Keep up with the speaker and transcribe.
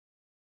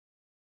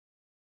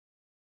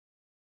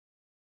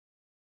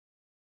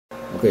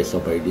Okay, so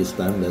by this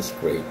time, let's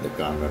create the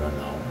camera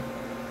now.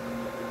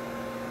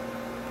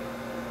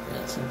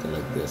 Yeah, something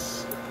like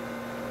this.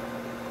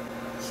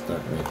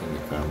 Start making the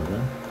camera.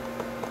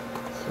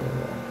 So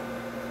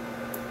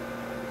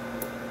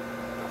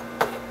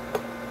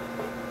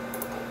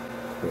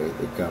create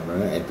the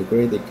camera, and to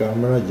create the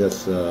camera,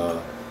 just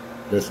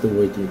there's two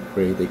ways to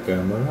create a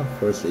camera.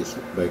 First is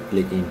by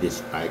clicking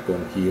this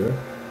icon here,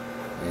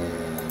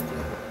 and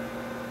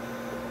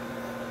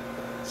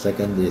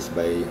second is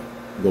by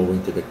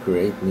going to the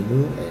create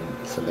menu and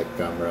select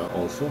camera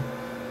also.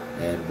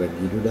 And when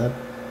you do that,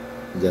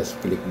 just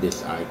click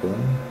this icon,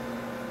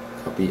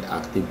 copy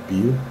active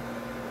view,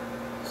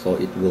 so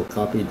it will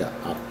copy the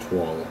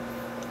actual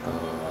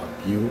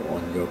view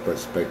on your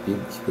perspective,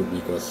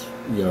 because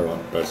we are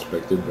on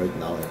perspective right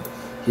now, and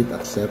hit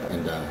accept,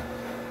 and the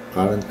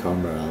current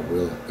camera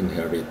will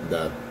inherit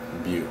that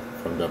view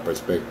from the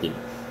perspective.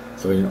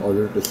 So in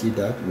order to see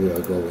that, we are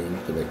going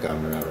to the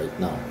camera right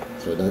now.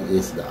 So that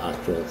is the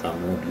actual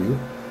camera view,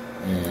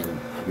 and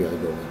we are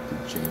going to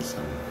change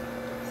some,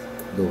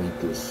 going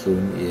to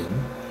zoom in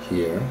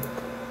here.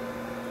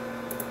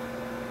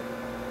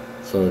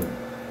 So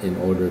in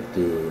order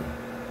to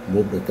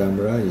move the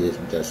camera, you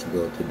just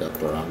go to the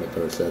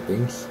parameter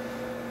settings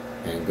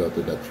and go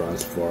to the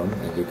transform,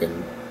 and you can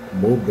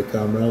move the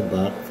camera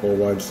back,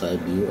 forward,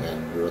 side view,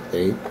 and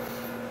rotate.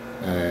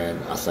 And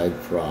aside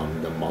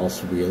from the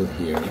mouse wheel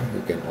here,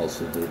 you can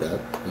also do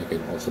that. You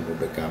can also move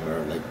the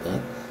camera like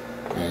that,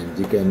 and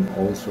you can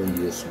also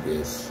use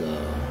this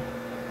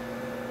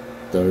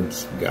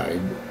thirds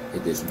guide.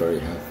 It is very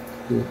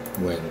helpful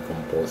when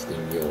composing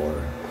your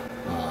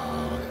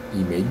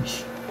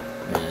image,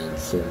 and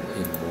zoom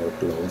in more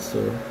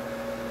closer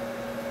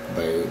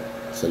by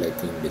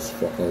selecting this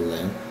focal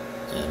length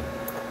and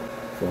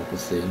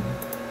focusing.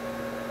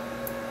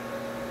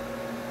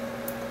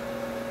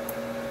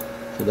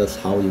 So that's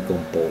how you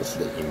compose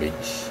the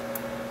image.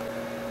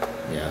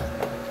 Yeah,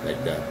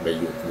 like that.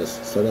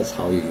 So that's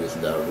how you use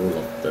the rule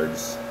of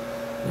thirds,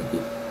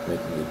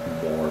 making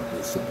it more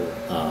visible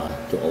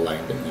to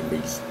align the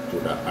image to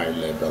the eye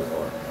level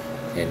or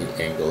any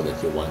angle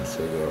that you want,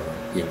 so your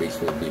image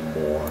will be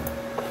more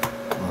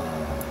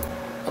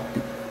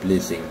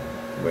pleasing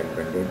when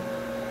rendered,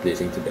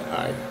 pleasing to the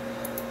eye.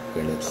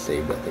 Okay, let's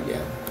save that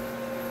again.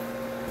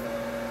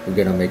 We're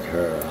gonna make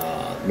her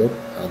look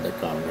at the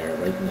camera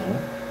right now.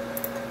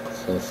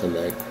 So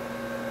select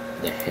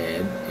the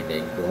head, and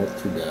then go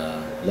to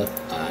the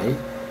left eye,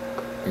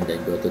 and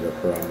then go to the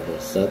parameter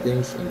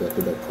settings, and go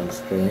to the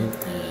constraint,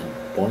 and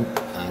point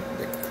at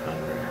the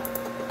camera.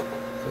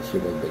 So she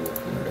will be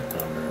looking at the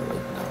camera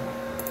right now.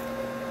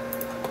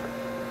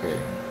 Okay.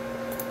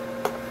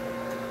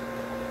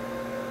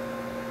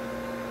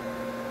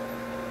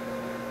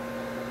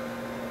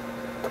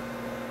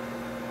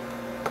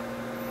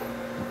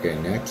 Okay,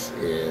 next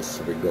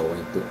is we're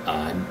going to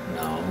add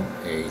now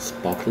a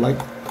spotlight.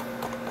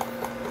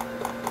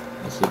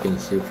 As you can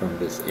see from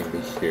this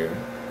image here,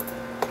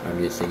 I'm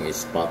using a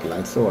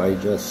spotlight. So I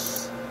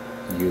just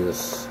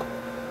use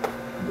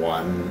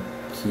one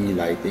key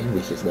lighting,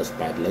 which is the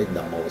spotlight,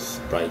 the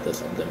most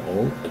brightest of them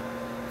all.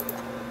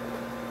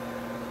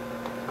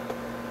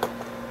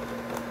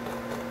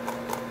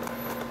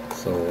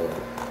 So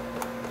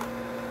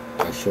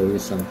I show you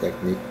some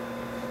technique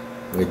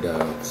with the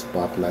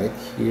spotlight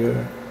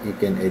here. You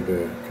can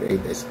either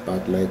create a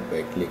spotlight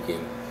by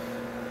clicking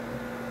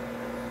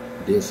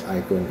this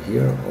icon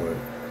here, or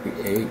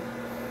create,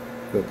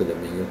 go to the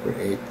menu,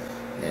 create,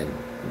 and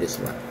this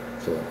one.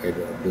 So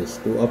either of these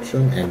two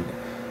options, and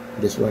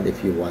this one,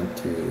 if you want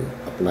to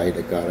apply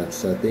the current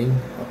setting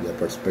of the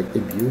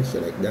perspective view,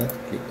 select that,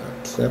 click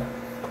accept,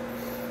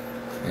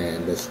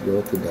 and let's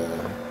go to the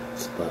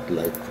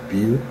spotlight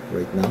view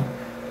right now.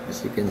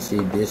 As you can see,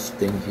 this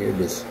thing here,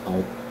 this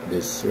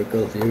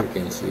circle here, you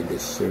can see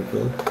this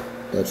circle,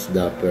 that's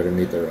the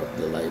perimeter of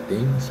the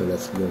lighting. So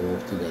let's go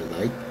to the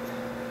light,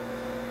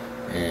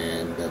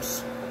 and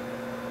let's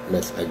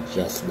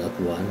adjust that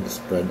one, the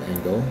spread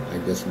angle. I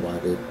just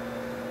want it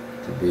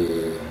to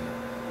be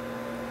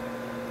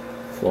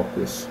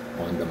focused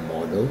on the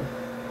model.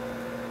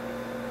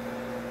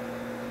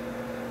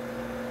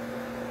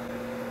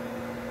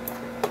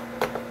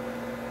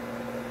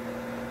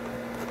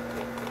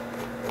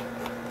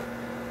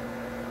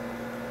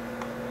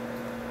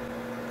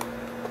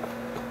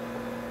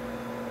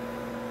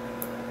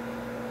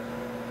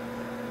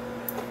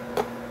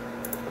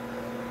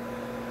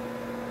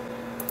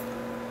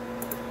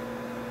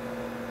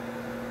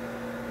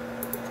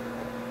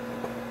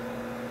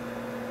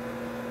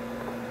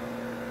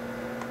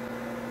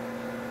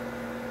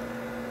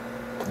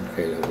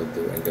 Okay, that will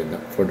do. And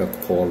then for the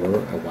color,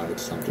 I wanted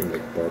something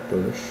like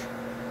purplish,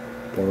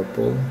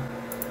 purple.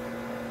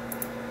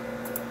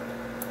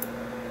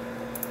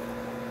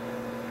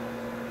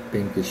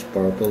 Pinkish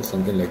purple,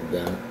 something like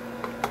that.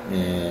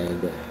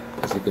 And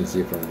as you can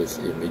see from this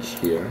image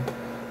here,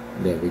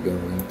 then we're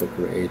going to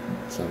create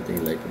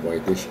something like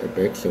whitish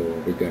effect. So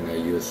we're gonna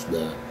use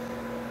the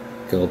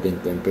Kelvin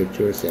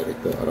temperature, set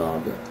it to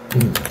around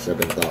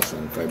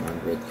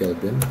 7,500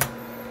 Kelvin.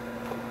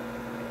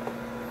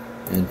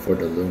 And for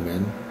the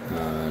lumen,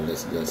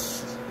 let's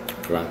just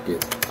crank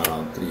it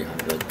around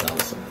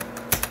 300,000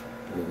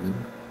 lumen.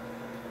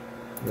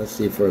 Let's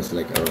see first,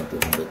 like around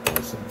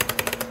 200,000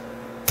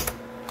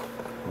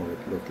 how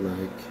it look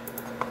like.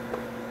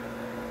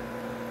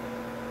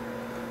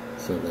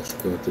 So let's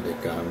go to the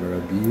camera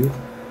view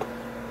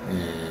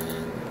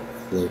and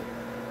flip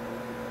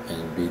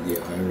and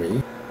video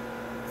array.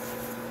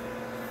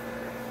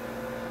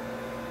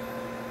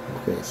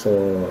 Okay,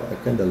 so I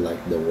kinda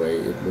like the way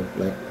it looked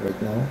like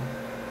right now.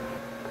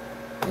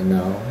 And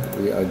now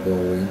we are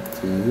going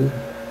to,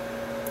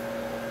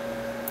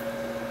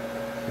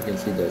 you can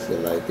see there's the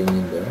lighting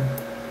in there.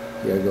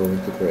 We are going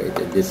to create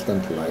a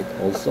distant light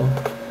also.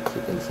 As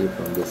you can see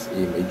from this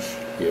image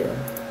here,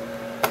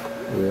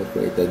 we will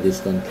create a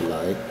distant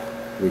light,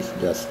 which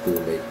just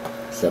to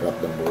set up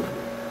the mood.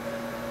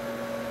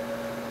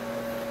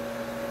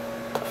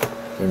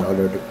 So in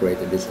order to create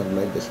a distant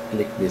light, just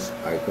click this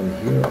icon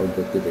here or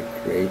go to the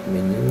create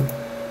menu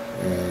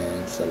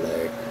and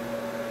select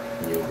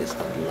new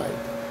distant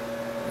light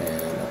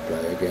and apply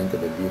again to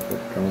the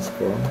viewport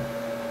transform.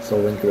 So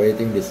when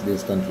creating this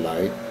distant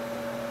light,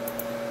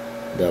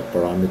 the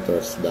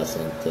parameters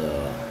doesn't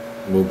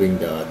moving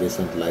the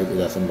distant light, it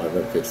doesn't matter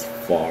if it's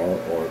far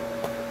or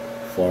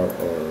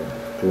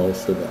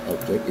close to the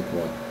object, it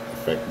won't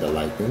affect the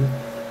lighting,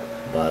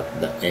 but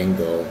the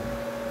angle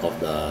of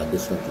the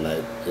distant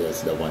light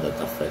is the one that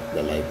affects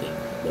the lighting,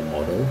 the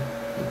model,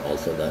 and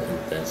also the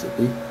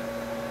intensity.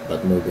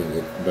 But moving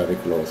it very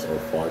close or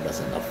far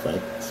doesn't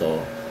affect.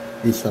 So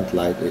distant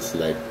light is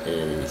like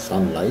a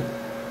sunlight.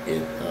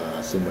 It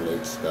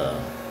simulates the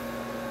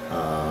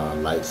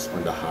lights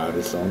on the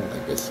horizon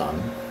like a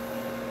sun.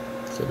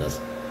 So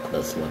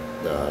that's what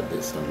the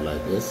distant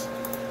light is.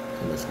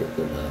 So let's go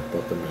to the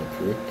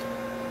photometric,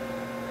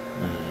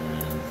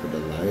 and for the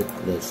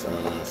light, let's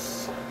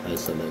I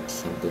select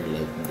something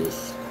like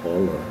this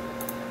color.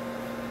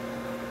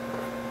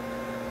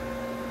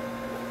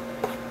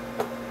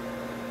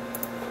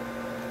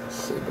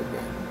 Save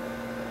again.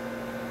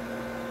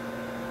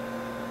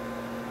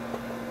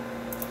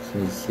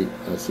 So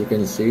as you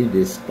can see,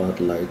 this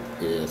spotlight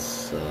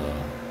is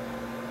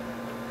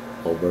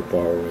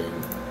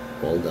overpowering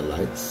all the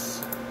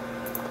lights.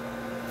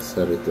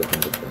 Set it to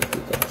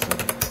 120,000.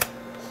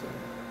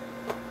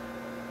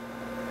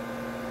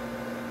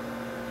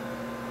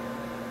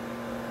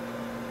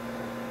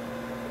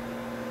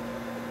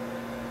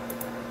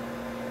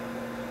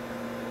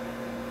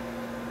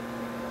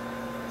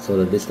 So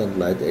the distant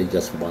light, I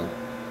just want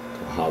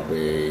to have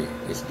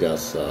it's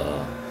just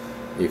a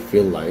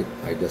fill light.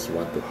 I just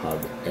want to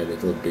have a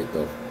little bit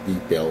of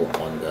detail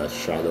on the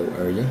shadow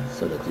area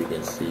so that you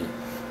can see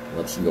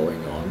what's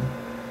going on.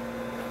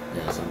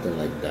 Yeah, something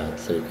like that,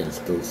 so you can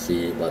still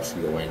see what's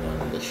going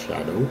on in the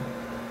shadow.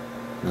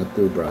 Not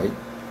too bright.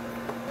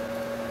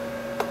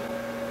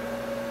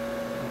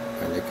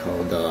 I like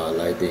how the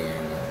lighting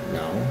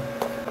now.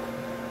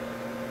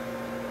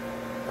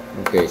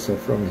 Okay, so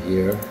from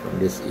here, from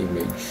this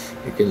image,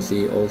 you can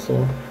see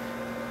also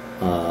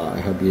I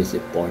have used a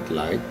point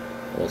light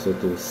also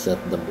to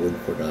set the mood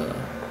for the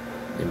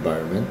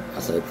environment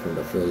aside from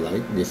the fill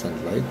light,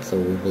 distant light. So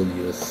we will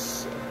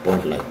use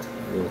point light.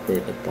 We will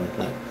create a point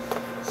light.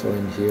 So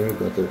in here,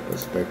 go to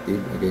perspective.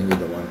 Again, you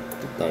don't want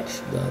to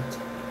touch that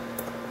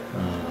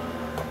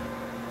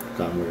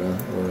camera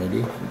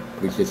already,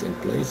 which is in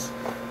place.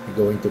 You're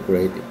going to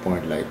create a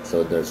point light.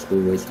 So there's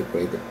two ways to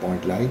create a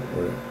point light,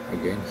 or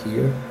again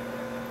here,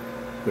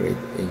 create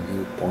a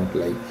new point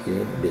light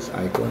here. This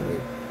icon, we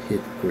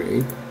hit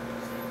create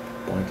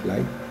point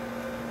light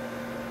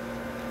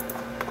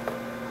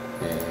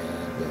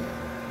and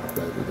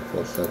apply the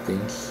default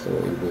settings. So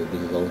it will be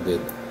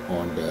loaded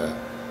on the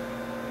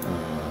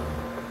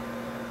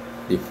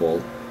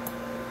default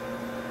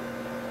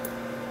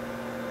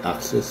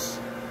axis.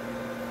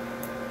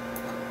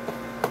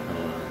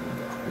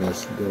 And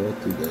let's go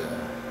to the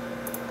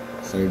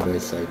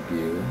side-by-side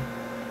view,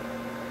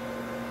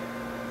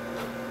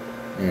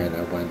 and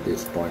I want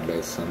this point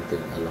light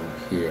something along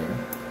here,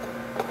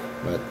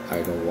 but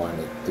I don't want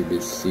it to be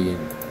seen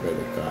by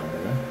the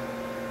camera.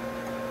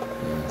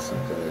 Yeah,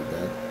 something like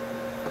that.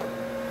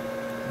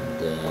 And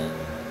then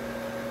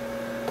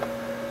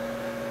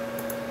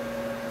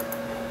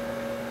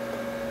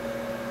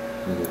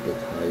a little bit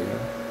higher.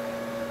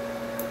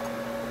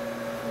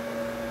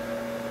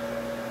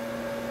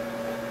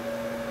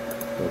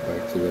 Go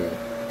back to the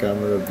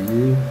camera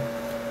view.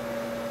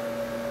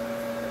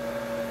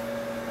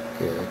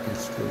 Okay, I can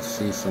still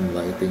see some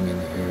lighting in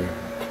here.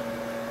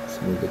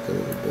 Let's move it a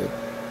little bit.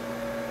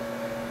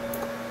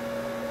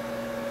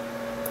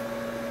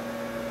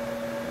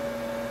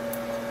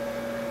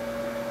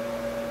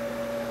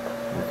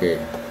 Okay,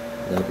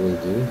 that will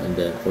do. And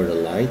then for the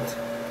light,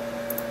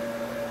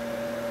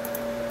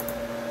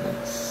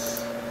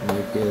 let's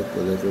make it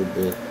a little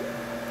bit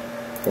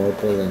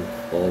purple in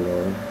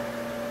color,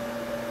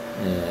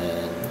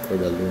 and for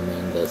the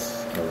lumen,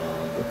 that's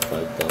around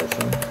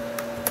 5,000.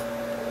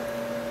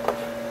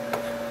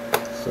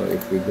 So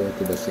if we go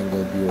to the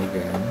single view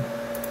again,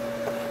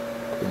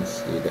 can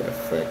see the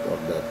effect of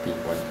the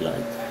pinpoint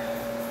light.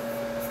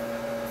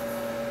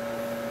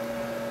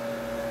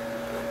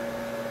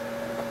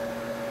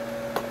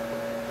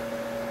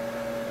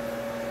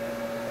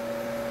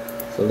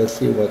 So let's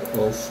see what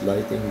else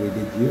lighting we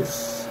did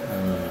use.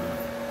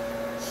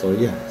 So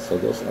yeah, so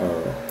those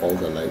are all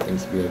the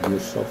lightings we have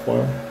used so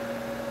far.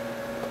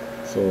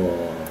 So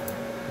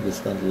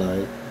distant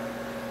light,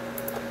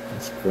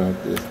 let's crank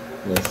this,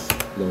 let's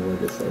lower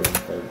this around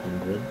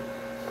 500.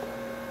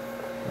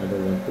 I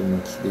don't want too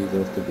much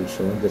detail to be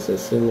shown, just a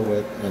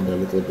silhouette and a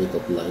little bit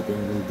of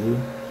lighting will do,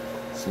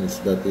 since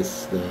that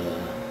is the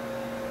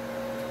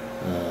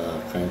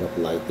kind of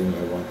lighting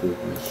I want to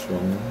be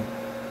shown.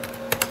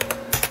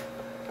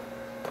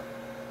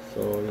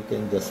 So you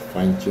can just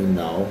fine tune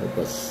now,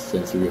 because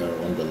since we are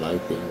on the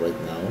lighting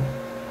right now.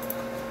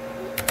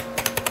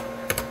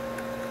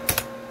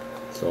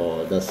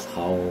 So that's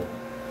how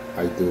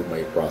I do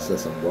my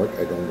process and work.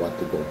 I don't want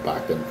to go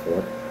back and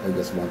forth. I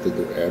just want to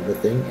do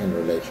everything in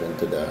relation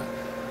to the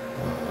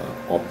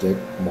object,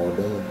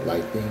 model,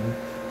 lighting.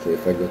 So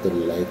if I go to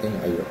the lighting,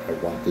 I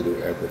want to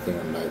do everything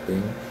on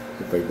lighting.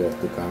 If I go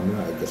to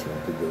camera, I just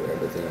want to do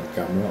everything on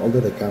camera. Although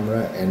the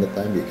camera,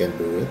 anytime you can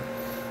do it.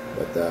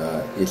 But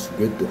it's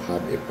good to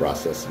have a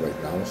process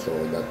right now, so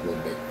that will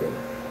make your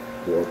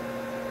work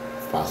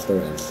faster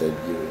and save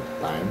you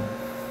time.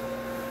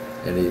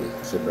 And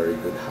it's a very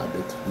good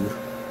habit to do.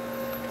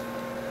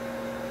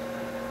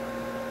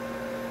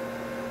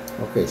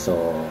 Okay,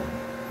 so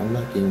I'm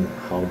liking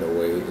how the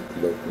way it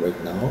looks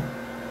right now.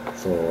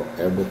 So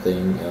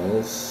everything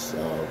else,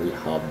 we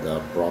have the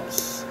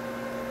props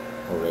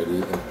already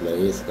in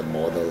place, the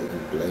model in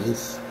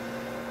place.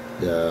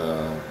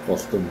 The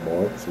custom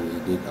morphs we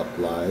did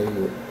apply,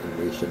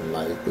 emission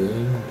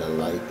lighting, the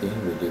lighting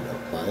we did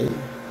apply,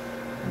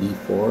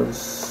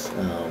 deforce.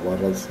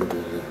 What else do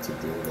we need to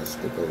do? Let's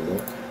take a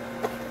look.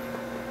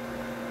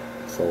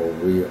 So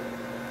we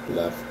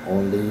left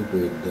only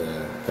with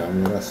the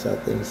camera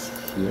settings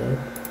here.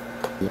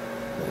 It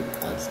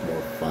adds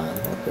more fun.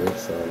 Okay,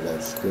 so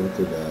let's go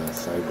to the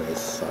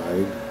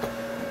side-by-side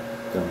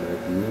camera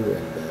view,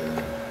 and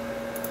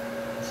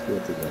let's go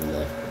to the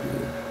left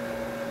view.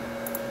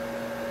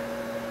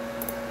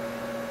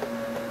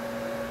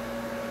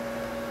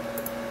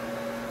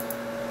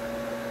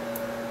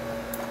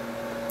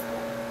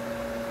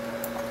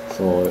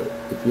 So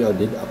if you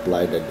did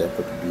apply the depth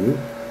of view,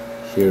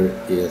 here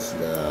is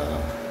the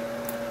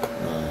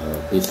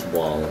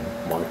visual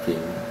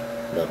marking,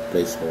 the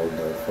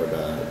placeholder for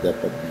the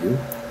depth of view.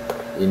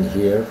 In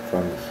here,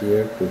 from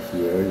here to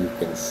here, you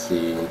can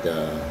see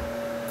the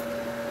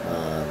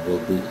will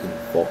be in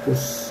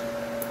focus.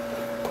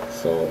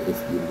 So if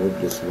you move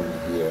this one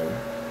here,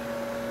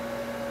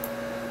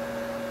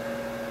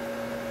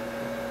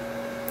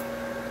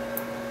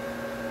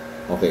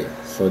 okay,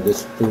 so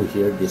this two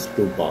here, these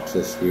two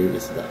boxes here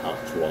is the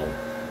actual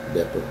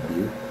depth of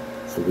view.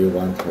 So we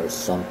want her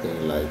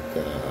something like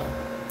the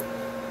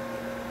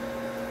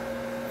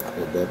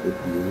depth of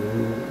view.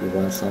 We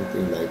want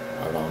something like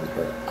around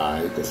her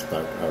eye, to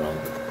start around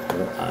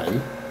her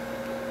eye.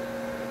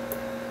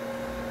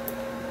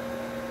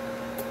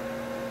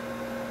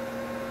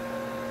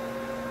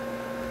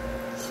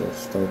 So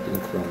starting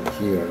from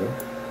here,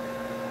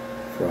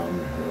 from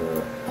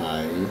her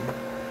eye,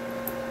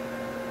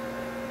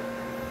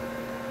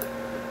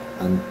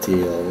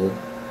 until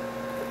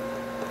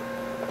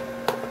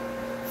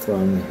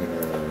from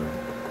here,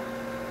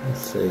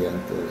 let's say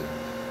until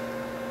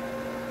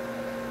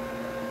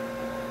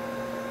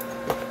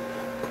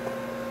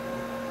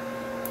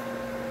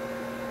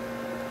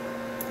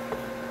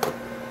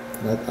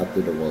not up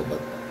to the wall,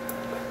 but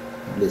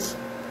this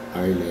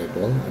eye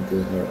level,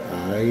 until her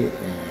eye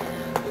and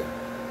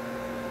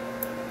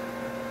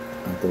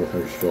until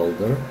her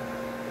shoulder,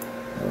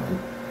 or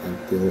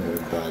until her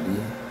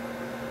body.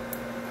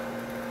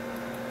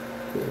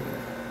 Okay,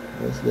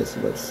 let's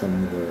just put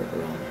somewhere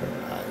around her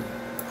eye,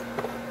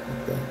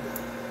 like that.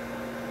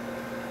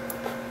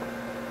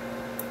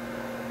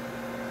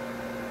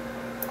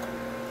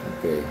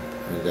 Okay,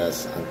 and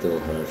that's until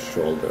her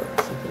shoulder,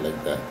 something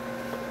like that.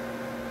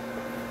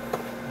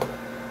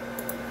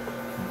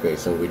 Okay,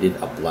 so we did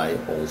apply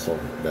also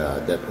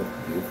the depth of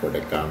view for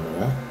the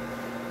camera.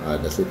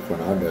 That's it for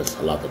now. There's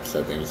a lot of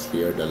settings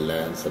here, the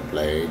lens, the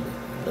blade,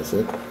 that's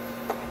it.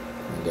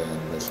 And then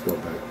let's go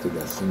back to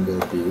the single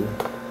view.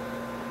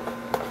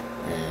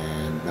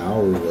 And now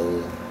we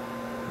will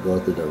go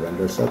to the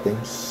render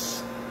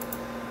settings,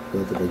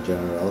 go to the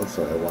general.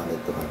 So I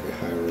wanted to have a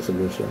higher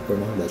resolution for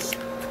now. Let's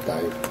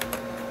type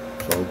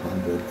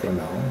 1200 for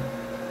now,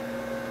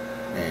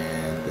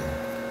 and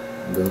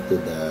go to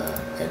the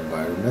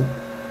environment.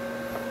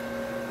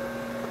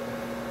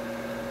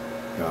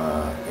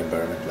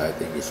 Environment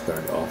lighting is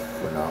turned off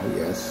for now,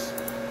 yes.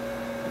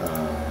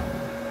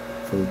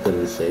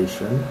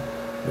 Filterization,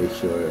 make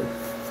sure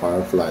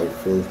Firefly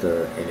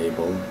filter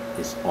enabled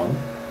is on,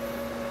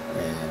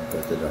 and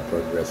go to the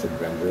progressive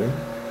rendering.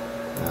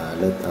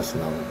 Let us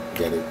now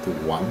get it to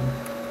 1.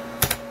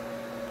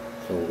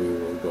 So we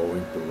will go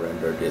into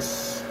render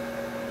this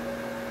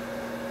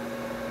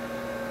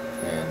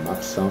and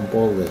max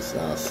sample is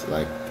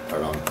like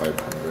around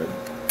 500.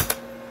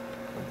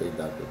 I think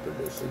that will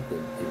produce a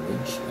good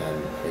image, and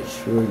make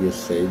sure you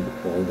save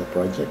all the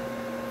project.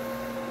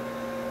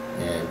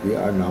 And we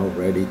are now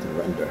ready to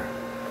render,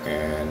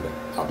 and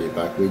I'll be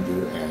back with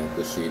you and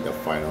to see the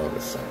final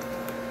result.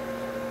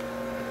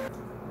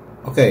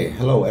 Okay,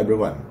 hello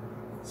everyone.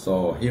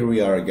 So here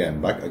we are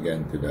again, back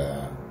again to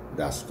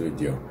the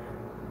studio.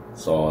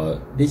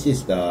 So this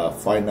is the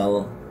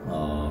final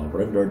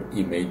rendered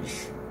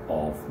image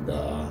of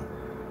the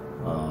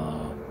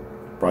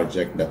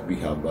project that we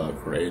have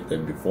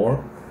created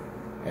before,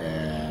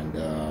 and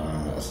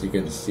as you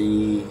can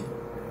see,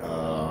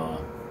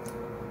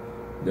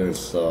 there's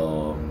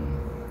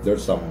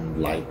some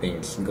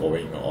lightings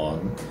going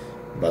on,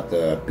 but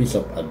a piece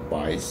of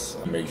advice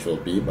may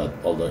should be, but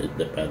although it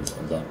depends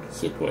on the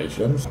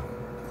situations,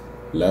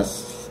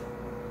 less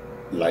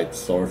light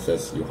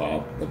sources you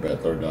have, the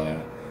better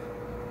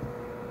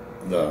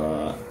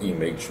the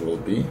image will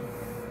be.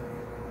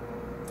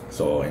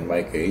 So in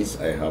my case,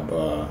 I have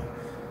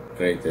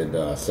created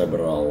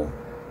several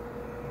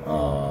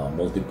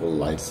multiple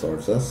light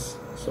sources,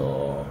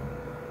 so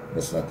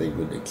that's not a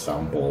good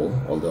example,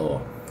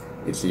 although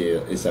it's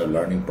a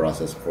learning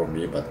process for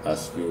me. But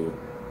as you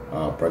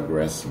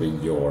progress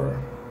with your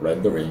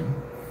rendering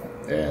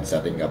and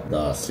setting up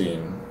the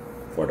scene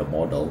for the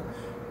model,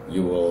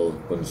 you will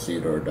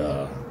consider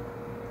the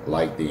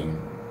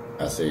lighting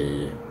as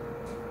a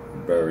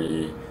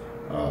very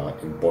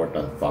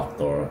important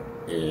factor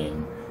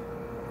in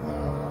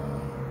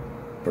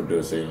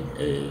producing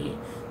a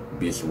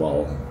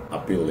visual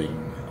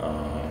appealing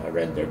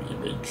rendered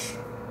image.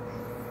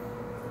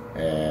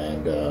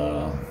 And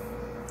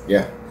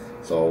yeah,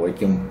 so we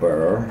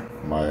compare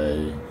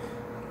my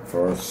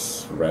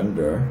first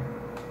render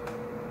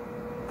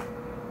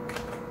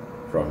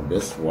from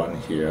this one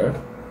here.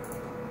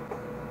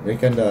 They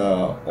kind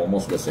of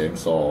almost the same.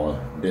 So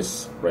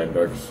this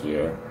rendered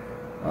here,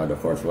 the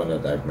first one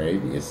that I've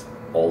made, is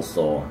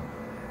also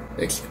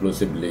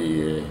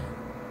exclusively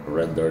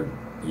rendered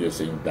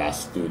using Dash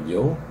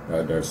Studio.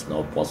 There's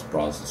no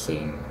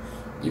post-processing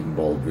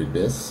involved with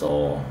this,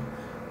 so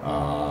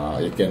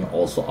you can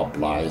also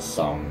apply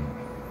some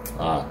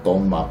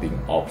tone mapping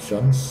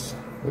options,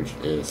 which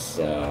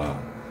is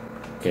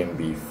can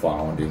be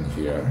found in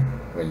here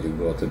when you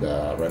go to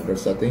the render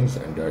settings,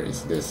 and there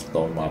is this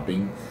tone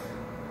mapping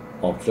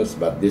options,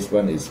 but this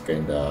one is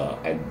kind of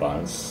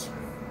advanced,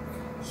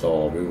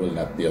 so we will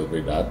not deal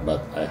with that.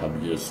 But I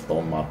have used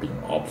tone mapping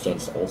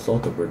options also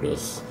to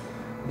produce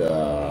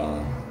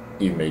the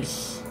image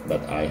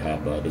that I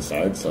have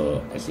desired.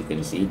 So as you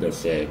can see,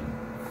 there's a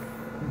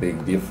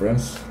big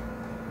difference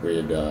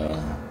with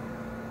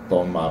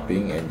tone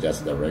mapping and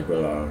just the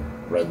regular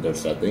render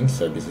settings.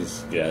 So this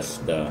is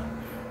just the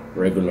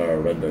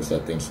regular render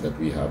settings that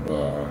we have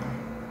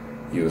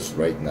used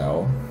right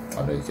now,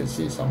 and you can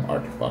see some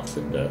artifacts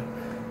in there.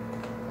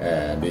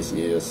 And this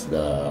is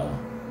the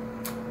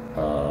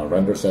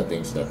render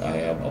settings that I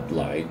have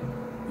applied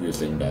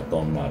using the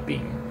tone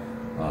mapping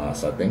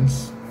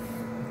settings,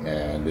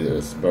 and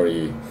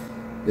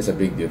it's a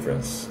big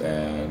difference,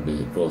 and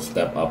it will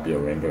step up your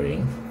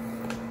rendering.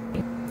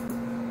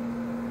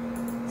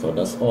 So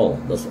that's all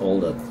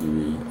that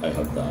I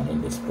have done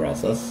in this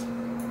process.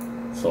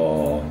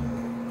 So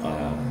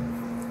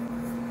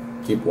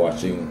keep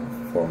watching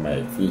for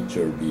my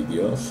future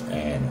videos,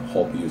 and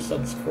hope you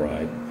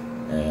subscribe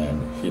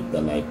and hit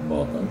the like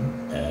button,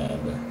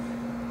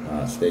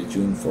 and stay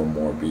tuned for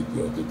more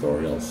video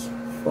tutorials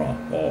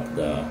of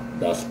the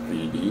Dash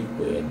 3D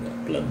with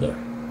Blender.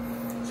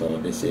 So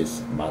this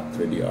is Matt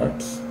 3D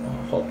Arts.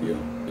 Hope you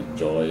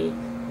enjoy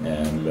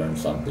and learn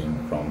something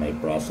from my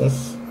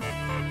process.